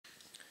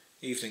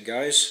Evening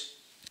guys,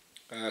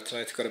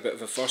 tonight I've got a bit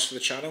of a fuss for the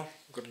channel.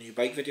 I've got a new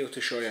bike video to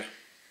show you.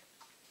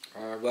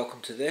 Welcome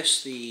to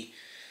this, the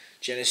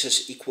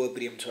Genesis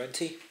Equilibrium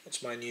 20.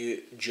 It's my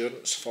new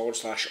endurance /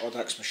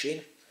 Audax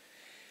machine.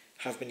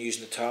 Have been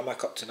using the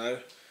tarmac up to now,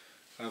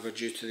 however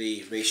due to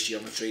the race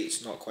geometry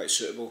it's not quite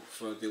suitable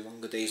for the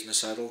longer days in the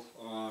saddle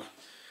or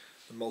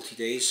the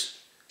multi-days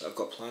that I've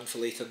got planned for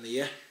later in the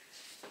year.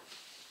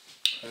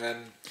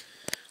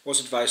 Was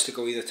advised to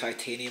go either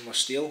titanium or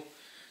steel.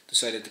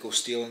 Decided to go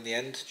steel in the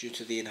end due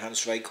to the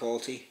enhanced ride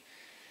quality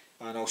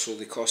and also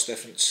the cost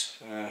difference.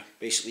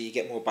 Basically you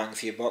get more bang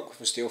for your buck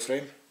with a steel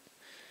frame.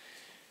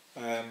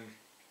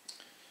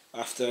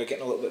 After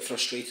getting a little bit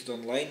frustrated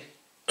online,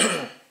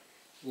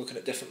 looking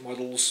at different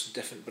models,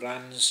 different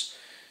brands,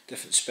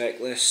 different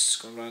spec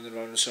lists, going round and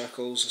round in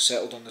circles, I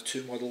settled on the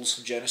two models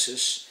from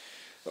Genesis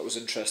that I was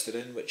interested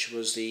in, which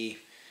was the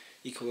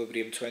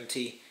Equilibrium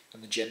 20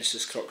 and the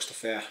Genesis Crux de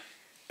Fer.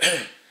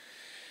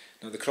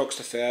 Now the Crux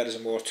de Fer is a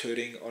more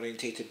touring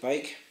orientated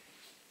bike,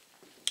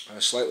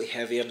 slightly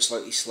heavier and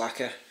slightly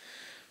slacker,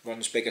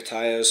 runs bigger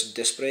tyres and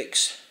disc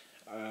brakes,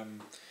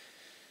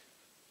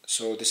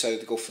 so I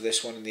decided to go for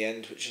this one in the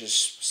end, which is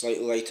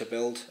slightly lighter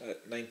build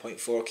at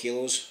 9.4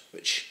 kilos,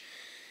 which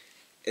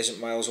isn't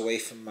miles away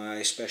from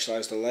my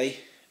Specialized LA,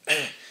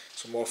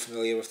 so I'm more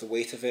familiar with the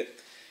weight of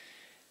it.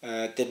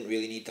 Didn't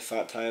really need the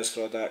fat tyres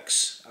for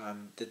Audax,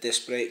 and the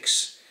disc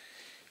brakes,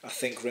 I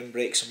think rim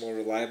brakes are more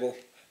reliable.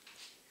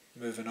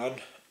 Moving on,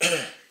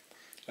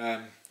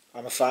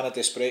 I'm a fan of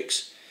disc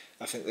brakes.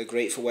 I think they're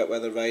great for wet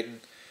weather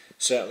riding.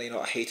 Certainly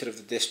not a hater of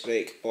the disc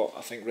brake, but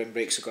I think rim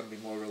brakes are going to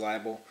be more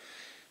reliable,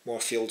 more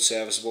field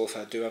serviceable if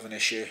I do have an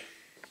issue.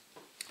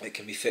 It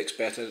can be fixed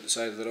better at the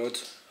side of the road,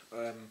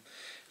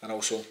 and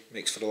also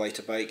makes for a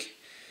lighter bike,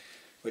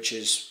 which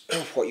is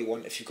what you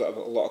want if you've got a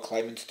lot of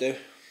climbing to do.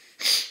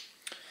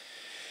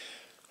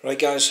 Right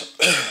guys,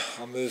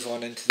 I'll move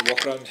on into the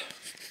walk around.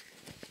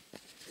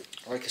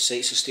 Like I say,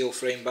 it's a steel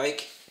frame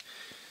bike,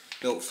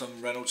 built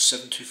from Reynolds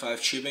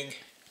 725 tubing.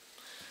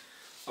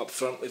 Up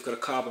front we've got a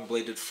carbon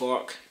bladed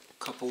fork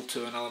coupled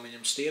to an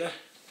aluminium steerer.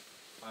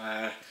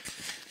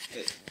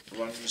 It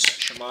runs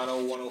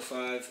Shimano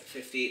 105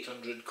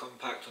 5800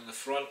 compact on the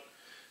front,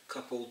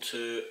 coupled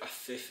to a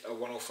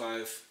Shimano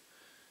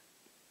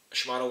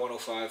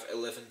 105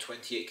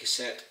 1128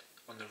 cassette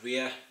on the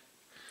rear,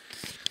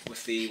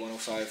 with the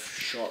 105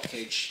 short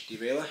cage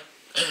derailleur.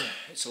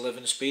 It's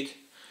 11 speed,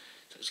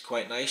 so it's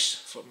quite nice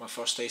for my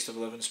first taste of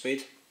 11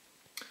 speed.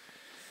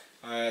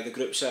 The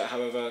group set,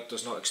 however,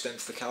 does not extend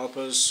to the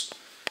calipers,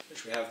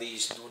 which we have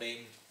these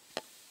no-name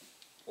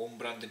own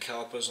branded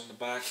calipers on the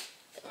back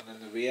and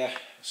in the rear,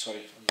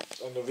 sorry,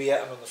 on the rear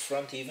and on the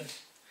front even.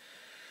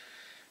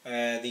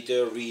 They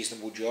do a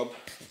reasonable job.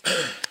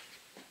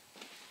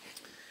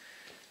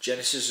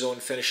 Genesis' own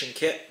finishing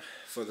kit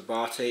for the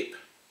bar tape,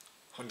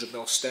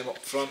 100mm stem up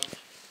front,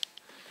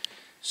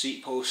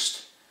 seat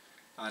post,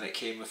 and it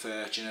came with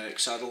a generic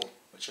saddle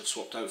which I've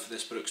swapped out for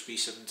this Brooks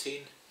B17.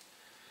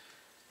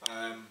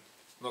 I'm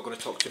not going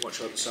to talk too much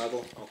about the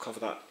saddle. I'll cover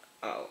that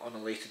on a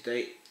later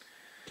date,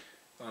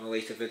 on a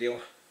later video.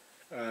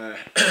 The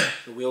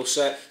wheel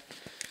set,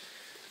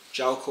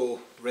 Jalco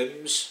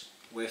rims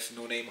with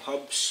no-name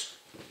hubs,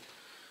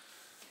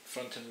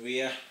 front and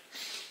rear,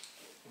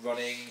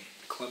 running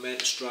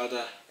Clement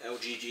Strada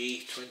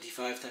LGG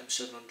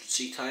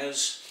 25x700C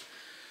tyres,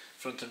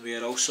 front and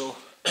rear also.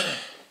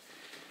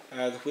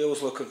 The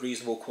wheels look of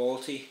reasonable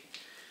quality,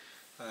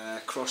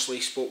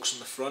 cross-lace spokes on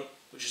the front,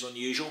 which is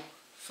unusual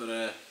for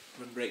a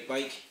rim brake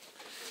bike.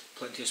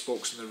 Plenty of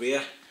spokes in the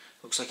rear.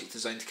 Looks like it's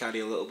designed to carry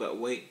a little bit of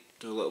weight,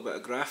 do a little bit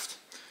of graft.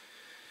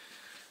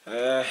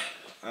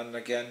 And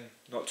again,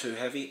 not too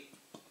heavy.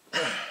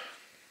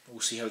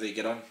 We'll see how they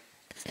get on.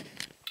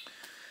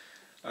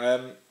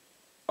 I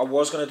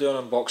was going to do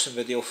an unboxing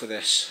video for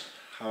this,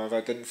 however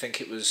I didn't think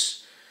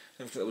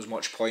there was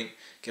much point,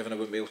 given I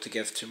wouldn't be able to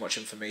give too much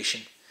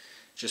information.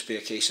 Just be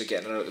a case of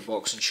getting it out of the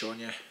box and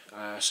showing you.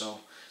 So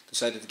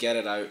decided to get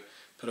it out,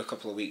 put a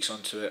couple of weeks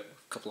onto it,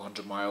 a couple of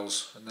 100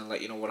 miles, and then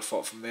let you know what I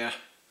thought from there.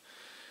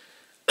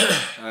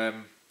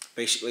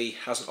 Basically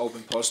hasn't all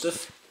been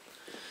positive.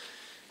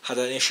 Had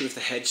an issue with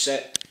the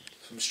headset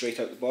from straight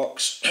out the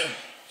box.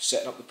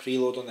 Setting up the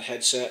preload on the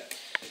headset,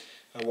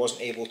 I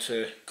wasn't able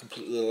to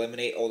completely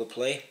eliminate all the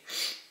play.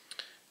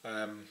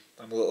 I'm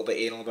a little bit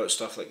anal about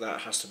stuff like that.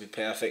 It has to be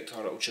perfect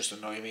or it'll just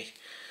annoy me.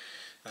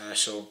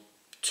 So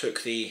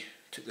took the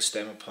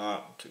stem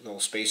apart, took all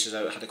the spacers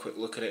out, had a quick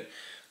look at it,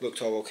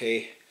 looked all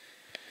okay.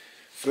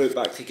 Threw it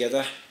back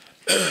together.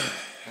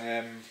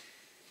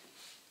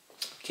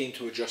 Came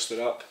to adjust it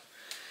up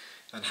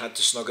and had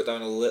to snug it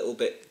down a little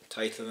bit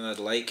tighter than I'd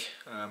like.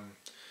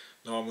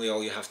 Normally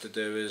all you have to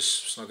do is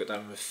snug it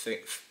down with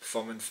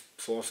thumb and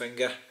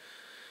forefinger.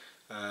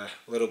 A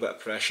little bit of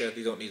pressure,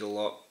 you don't need a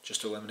lot, just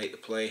to eliminate the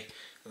play,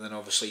 and then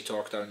obviously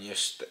torque down your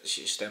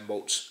stem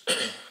bolts.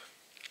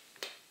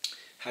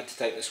 Had to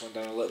tighten this one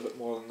down a little bit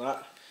more than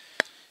that.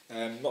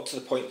 Not to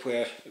the point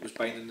where it was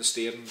binding the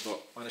steering,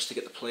 but managed to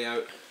get the play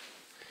out.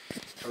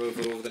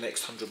 However, over the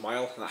next 100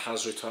 mile, that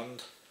has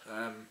returned.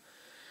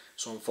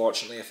 So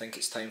unfortunately I think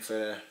it's time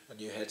for a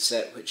new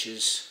headset, which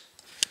is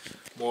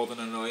more than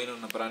annoying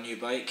on a brand new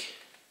bike,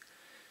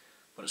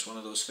 but it's one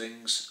of those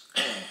things.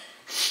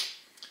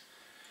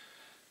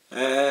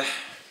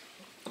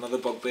 Another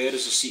bugbear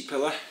is the seat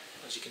pillar.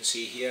 As you can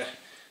see here,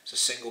 it's a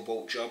single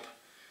bolt job,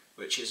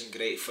 which isn't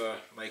great for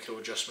micro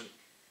adjustment.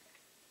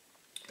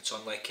 It's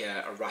on like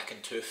a rack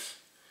and tooth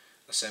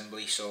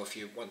assembly, so if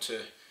you want to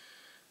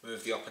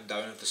move the up and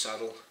down of the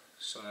saddle,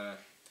 so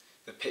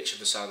the pitch of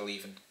the saddle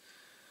even,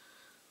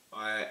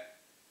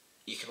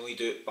 you can only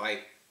do it by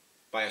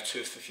a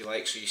tooth if you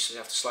like, so you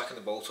have to slacken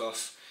the bolt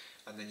off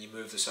and then you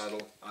move the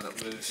saddle, and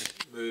it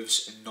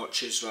moves in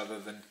notches rather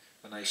than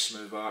a nice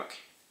smooth arc,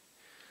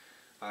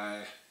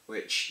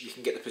 which you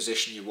can get the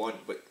position you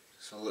want, but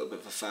it's a little bit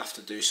of a faff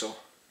to do so.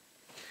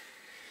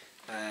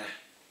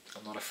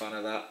 I'm not a fan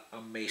of that. I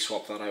may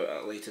swap that out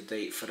at a later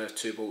date for a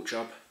 2-bolt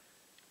job.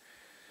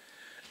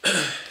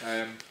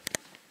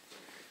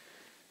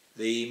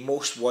 The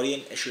most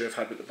worrying issue I've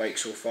had with the bike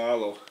so far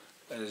though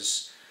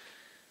is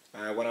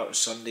I went out on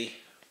Sunday,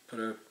 put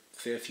a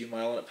fair few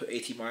mile on it, put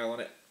 80 mile on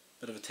it,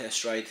 bit of a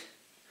test ride.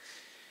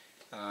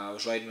 I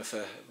was riding with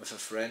a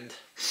friend,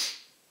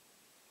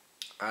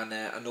 and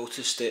I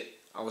noticed that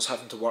I was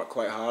having to work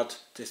quite hard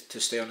to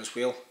stay on his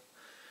wheel.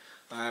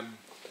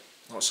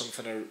 Not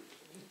something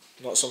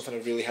I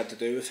really had to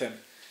do with him.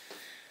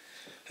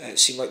 It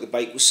seemed like the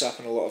bike was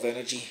sapping a lot of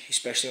energy,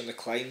 especially on the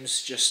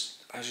climbs.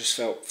 I just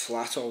felt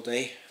flat all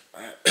day.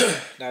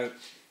 Now,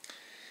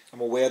 I'm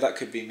aware that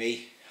could be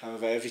me.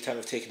 However, every time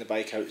I've taken the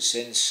bike out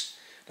since,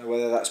 now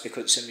whether that's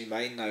because it's in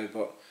my mind now,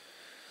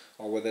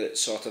 or whether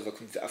it's sort of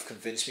I've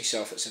convinced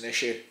myself it's an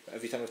issue, but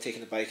every time I've taken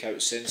the bike out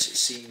since, it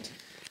seemed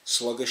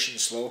sluggish and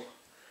slow.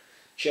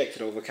 Checked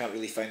it over, can't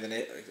really find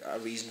a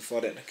reason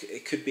for it.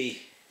 It could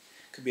be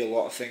a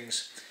lot of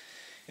things.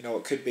 You know,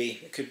 it could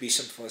be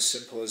something as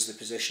simple as the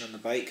position on the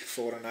bike,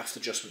 fore and aft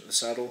adjustment of the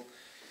saddle.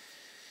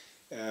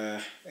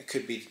 It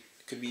could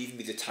even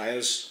be the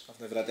tyres.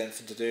 I've never had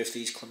anything to do with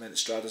these Clement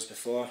Stradas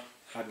before.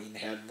 Hadn't even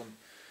heard of them.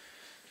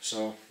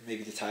 So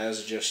maybe the tyres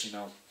are just, you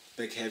know,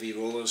 big heavy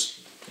rollers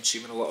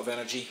consuming a lot of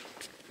energy.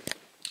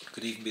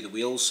 Could even be the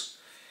wheels.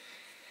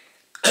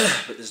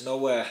 But there's no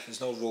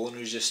rolling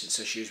resistance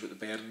issues with the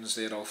bearings.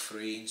 They're all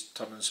free and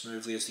turning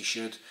smoothly as they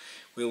should.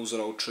 Wheels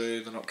are all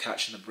true. They're not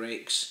catching the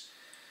brakes.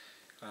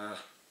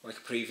 Like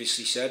I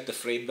previously said, the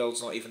frame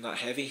build's not even that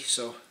heavy,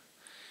 so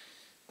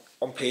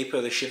on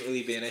paper there shouldn't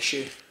really be an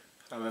issue.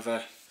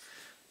 However,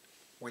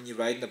 when you're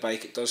riding the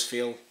bike it does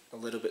feel a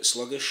little bit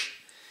sluggish.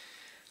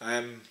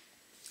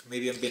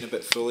 Maybe I'm being a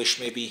bit foolish,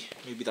 maybe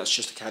that's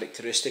just a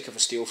characteristic of a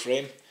steel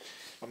frame.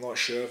 I'm not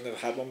sure, I've never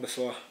had one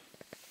before.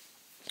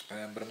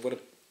 But I'm going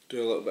to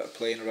do a little bit of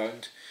playing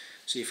around,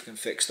 see if I can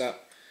fix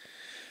that.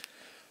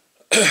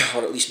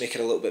 Or at least make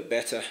it a little bit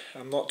better.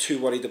 I'm not too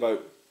worried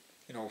about,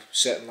 you know,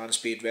 setting land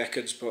speed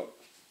records, but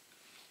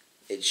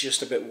it's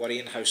just a bit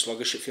worrying how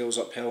sluggish it feels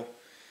uphill,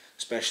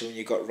 especially when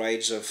you've got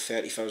rides of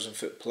 30,000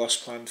 foot plus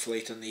planned for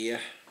later in the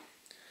year.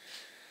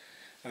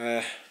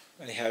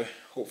 Anyhow,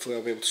 hopefully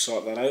I'll be able to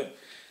sort that out.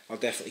 I'll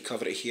definitely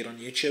cover it here on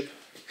YouTube.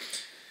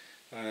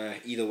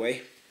 Either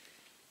way.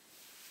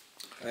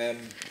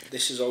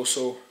 This is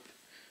also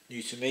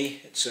new to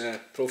me. It's a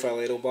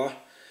profile aero bar,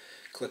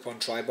 clip-on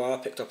tri-bar,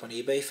 picked up on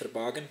eBay for a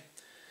bargain.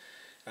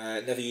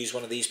 Never used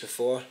one of these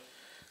before.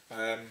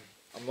 I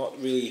haven't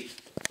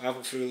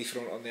really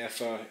thrown it on there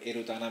for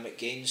aerodynamic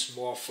gains,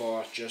 more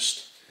for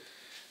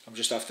I'm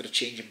just after a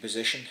change in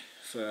position,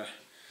 for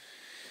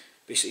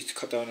basically to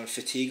cut down on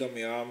fatigue on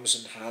my arms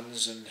and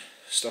hands and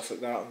stuff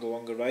like that on the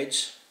longer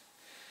rides.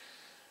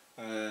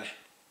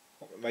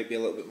 It might be a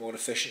little bit more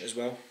efficient as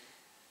well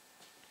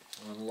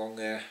on long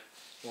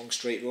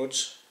straight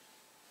roads.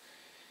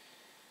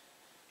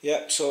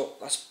 Yeah, so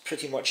that's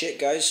pretty much it,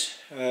 guys.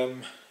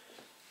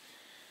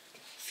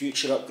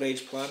 Future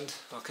upgrades planned.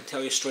 I can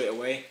tell you straight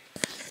away,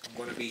 I'm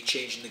going to be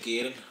changing the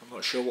gearing. I'm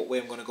not sure what way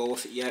I'm going to go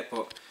with it yet,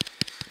 but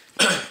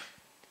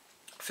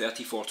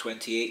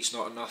 3428 is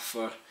not enough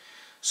for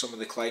some of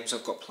the climbs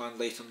I've got planned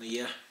later in the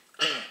year.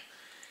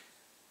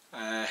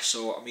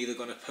 So I'm either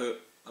going to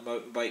put a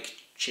mountain bike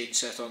chain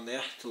set on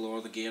there to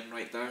lower the gearing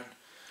right down,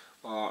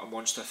 or a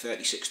monster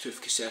 36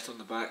 tooth cassette on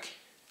the back.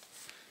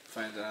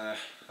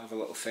 Have a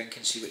little think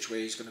and see which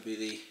way is going to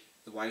be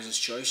the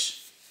wisest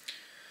choice.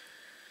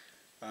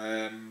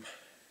 I'm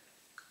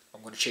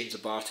going to change the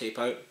bar tape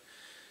out,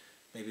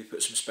 maybe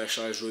put some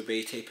specialised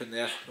Roubaix tape in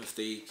there with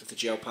the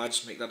gel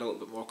pads, make that a little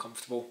bit more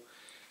comfortable.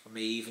 I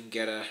may even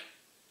get a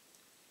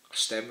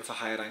stem with a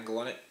higher angle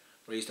on it,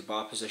 raise the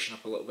bar position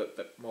up a little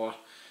bit more,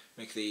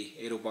 make the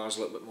aero bars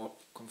a little bit more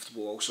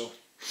comfortable also.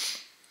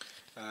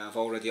 I've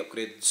already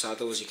upgraded the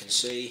saddle, as you can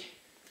see.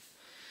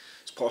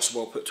 It's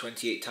possible I'll put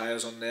 28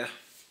 tyres on there,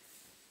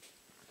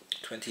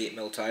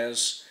 28mm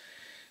tyres.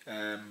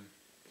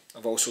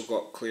 I've also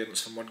got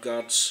clearance for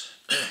mudguards.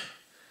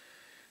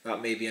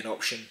 That may be an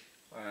option.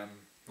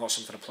 Not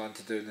something I plan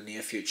to do in the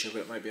near future,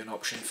 but it might be an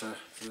option for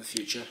the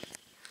future.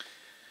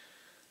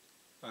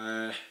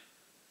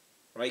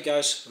 Right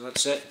guys, well,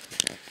 that's it.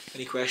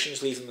 Any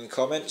questions, leave them in the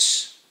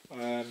comments.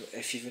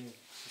 If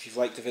you've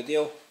liked the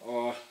video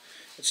or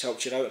it's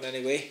helped you out in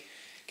any way,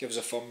 give us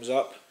a thumbs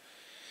up.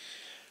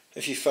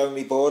 If you found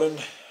me boring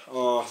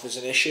or there's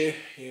an issue,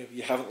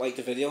 you haven't liked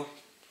the video,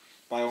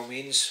 by all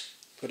means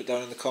put it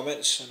down in the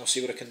comments and I'll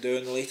see what I can do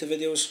in the later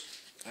videos.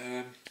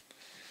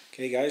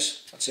 Okay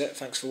guys, that's it,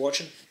 thanks for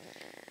watching.